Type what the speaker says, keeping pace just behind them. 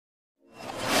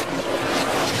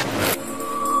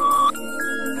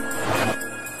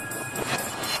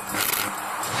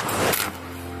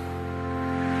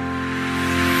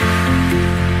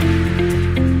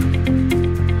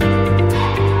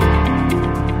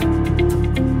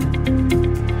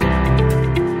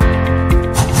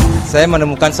saya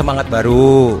menemukan semangat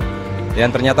baru.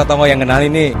 Dan ternyata Tomo yang kenal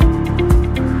ini.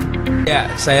 Ya,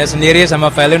 saya sendiri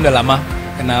sama Velline udah lama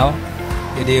kenal.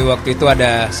 Jadi waktu itu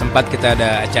sempat kita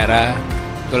ada acara.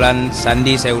 Kebetulan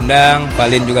Sandi saya undang,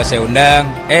 Velline juga saya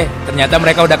undang. Ternyata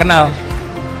mereka udah kenal.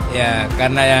 Ya,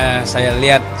 karena saya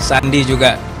lihat Sandi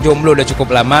juga jomblo udah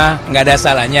cukup lama, nggak ada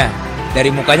salahnya.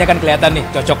 Dari mukanya kan kelihatan nih,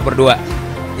 cocok berdua.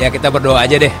 Ya kita berdoa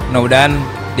aja deh, mudah-mudahan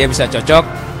dia bisa cocok,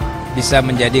 bisa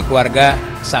menjadi keluarga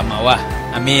samawah.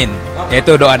 Amin.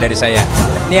 Itu doa dari saya.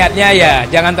 Niatnya ya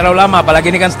jangan terlalu lama,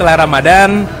 apalagi ini kan setelah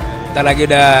Ramadan, kita lagi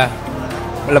udah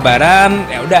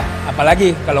Lebaran, ya udah,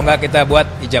 apalagi kalau nggak kita buat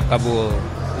ijab kabul.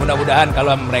 Mudah-mudahan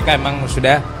kalau mereka emang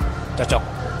sudah cocok.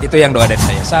 Itu yang doa dari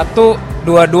saya. 1,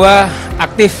 2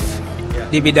 aktif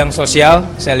di bidang sosial,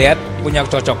 saya lihat punya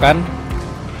kecocokan.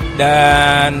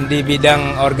 Dan di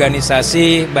bidang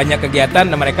organisasi banyak kegiatan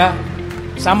dan mereka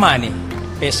sama nih,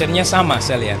 passionnya sama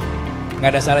saya lihat. Nggak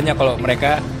ada salahnya kalau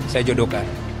mereka saya jodohkan.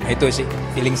 Nah, itu sih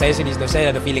feeling saya sih di situ,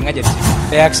 saya ada feeling aja di situ.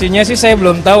 Reaksinya sih saya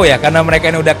belum tahu ya, karena mereka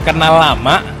ini udah kenal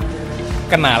lama,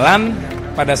 kenalan.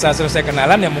 Pada saat selesai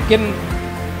kenalan ya mungkin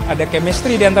ada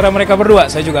chemistry di antara mereka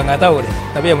berdua, saya juga nggak tahu deh.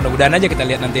 Tapi ya mudah-mudahan aja kita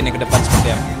lihat nanti ini ke depan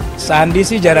seperti apa. Sandi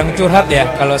sih jarang curhat ya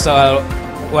kalau soal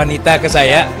wanita ke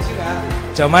saya.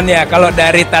 Cuman ya kalau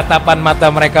dari tatapan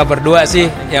mata mereka berdua sih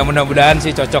ya mudah-mudahan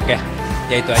sih cocok ya.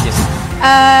 Ya itu aja sih.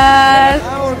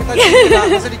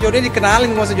 Masa dijodohin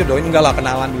dikenalin, masa jodohin enggak lah,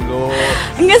 kenalan dulu.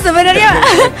 Enggak,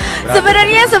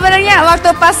 sebenarnya waktu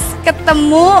pas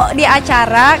ketemu di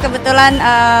acara kebetulan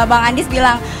Bang Andis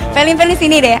bilang, Velline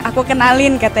sini deh, aku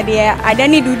kenalin, kata dia. Ada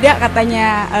nih Duda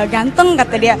katanya, ganteng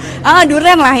kata dia.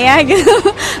 Duren lah ya gitu.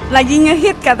 Lagi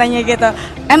ngehit katanya gitu.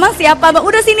 Emang siapa Bang?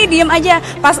 Udah sini diem aja.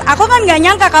 Pas aku kan nggak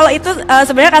nyangka kalau itu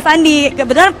sebenarnya Kak Sandi.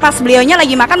 Kebetulan pas beliaunya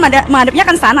lagi makan menghadapnya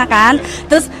kan sana kan.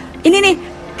 Terus ini nih,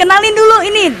 kenalin dulu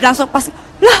ini, langsung pas,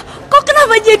 lah kok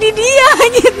kenapa jadi dia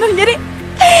gitu.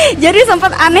 Jadi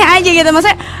sempat aneh aja gitu,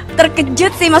 maksudnya terkejut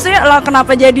sih, maksudnya lo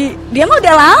kenapa jadi dia, mah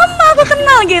udah lama aku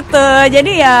kenal gitu.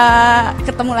 Jadi ya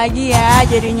ketemu lagi ya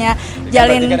jadinya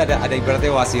jalin. Berarti kan ada ibaratnya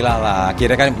wasilah lah,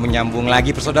 kira kan menyambung lagi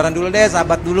persaudaraan dulu deh,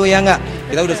 sahabat dulu ya nggak?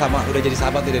 Kita udah jadi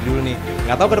sahabat dari dulu nih,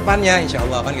 nggak tahu ke depannya, insya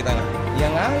Allah kan kita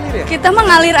ngalir ya. Kita mah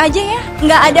ngalir aja ya,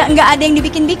 nggak ada yang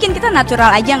dibikin-bikin, kita natural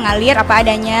aja ngalir apa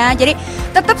adanya. Jadi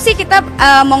tetap sih kita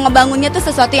mau ngebangunnya tuh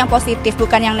sesuatu yang positif,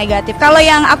 bukan yang negatif. Kalau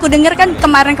yang aku denger kan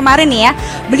kemarin nih ya,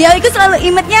 beliau itu selalu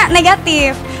image-nya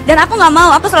negatif. Dan aku nggak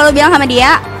mau, aku selalu bilang sama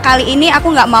dia, kali ini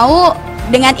aku nggak mau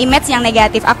dengan image yang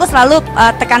negatif. Aku selalu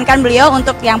tekankan beliau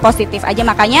untuk yang positif aja.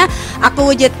 Makanya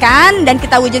aku wujudkan dan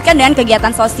kita wujudkan dengan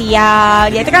kegiatan sosial.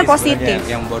 Jadi itu kan positif.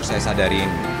 Yang baru saya sadarin,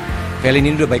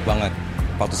 Velline ini udah baik banget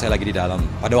waktu saya lagi di dalam.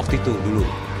 Pada waktu itu dulu.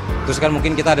 Terus kan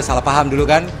mungkin kita ada salah paham dulu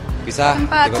kan. Bisa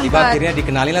tiba-tiba akhirnya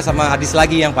dikenalin lah sama Adis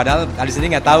lagi, yang padahal Adis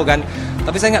ini nggak tahu kan.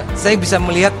 Tapi saya bisa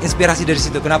melihat inspirasi dari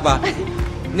situ. Kenapa?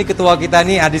 Ini ketua kita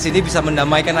nih, Adis ini bisa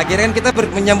mendamaikan. Akhirnya kan kita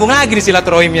menyambung lagi nih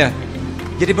silaturahimnya.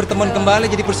 Jadi berteman kembali,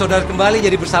 jadi bersaudara kembali,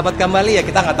 jadi bersahabat kembali, ya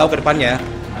kita nggak tahu ke depannya.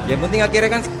 Yang penting akhirnya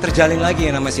kan terjalin lagi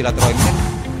yang namanya silaturahim.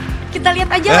 Kita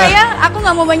lihat aja lah ya, aku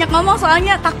nggak mau banyak ngomong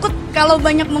soalnya takut kalau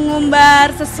banyak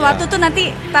mengumbar sesuatu tuh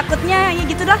nanti takutnya ya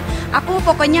gitulah. Aku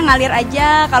pokoknya ngalir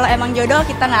aja, kalau emang jodoh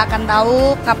kita nggak akan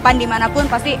tahu kapan dimanapun,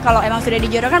 pasti kalau emang sudah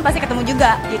dijodohkan pasti ketemu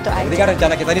juga gitu aja. Jadi kan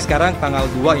rencana kita ini sekarang tanggal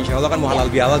 2 insya Allah kan mau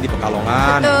halal bihalal di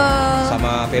Pekalongan. Betul.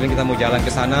 Sama Velline kita mau jalan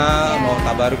ke sana, mau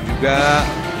tabaruk juga,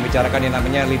 membicarakan yang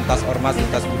namanya lintas ormas,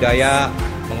 lintas budaya,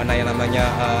 mengenai yang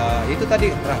namanya itu tadi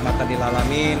rahmatan lil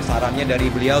alamin. Sarannya dari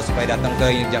beliau supaya datang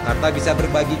ke Jakarta bisa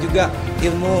berbagi juga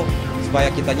ilmu supaya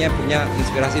kitanya punya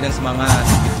inspirasi dan semangat.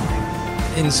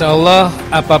 Insya Allah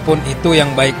apapun itu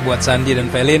yang baik buat Sandi dan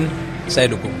Velline,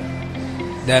 saya dukung.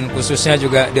 Dan khususnya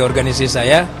juga di organisasi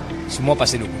saya, semua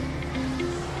pasti dukung.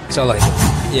 Insya Allah itu.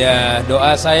 Ya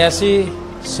doa saya sih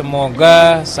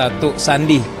semoga satu,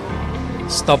 Sandi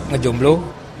stop ngejomblo,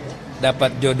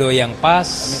 dapat jodoh yang pas,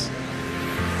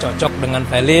 cocok dengan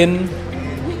Velline,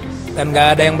 dan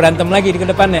gak ada yang berantem lagi di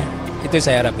kedepannya. Itu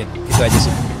saya harapin, itu aja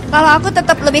sih. Kalau aku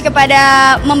tetap lebih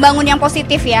kepada membangun yang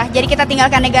positif ya. Jadi kita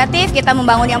tinggalkan negatif, kita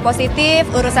membangun yang positif,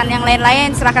 urusan yang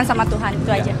lain-lain serahkan sama Tuhan,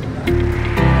 itu aja.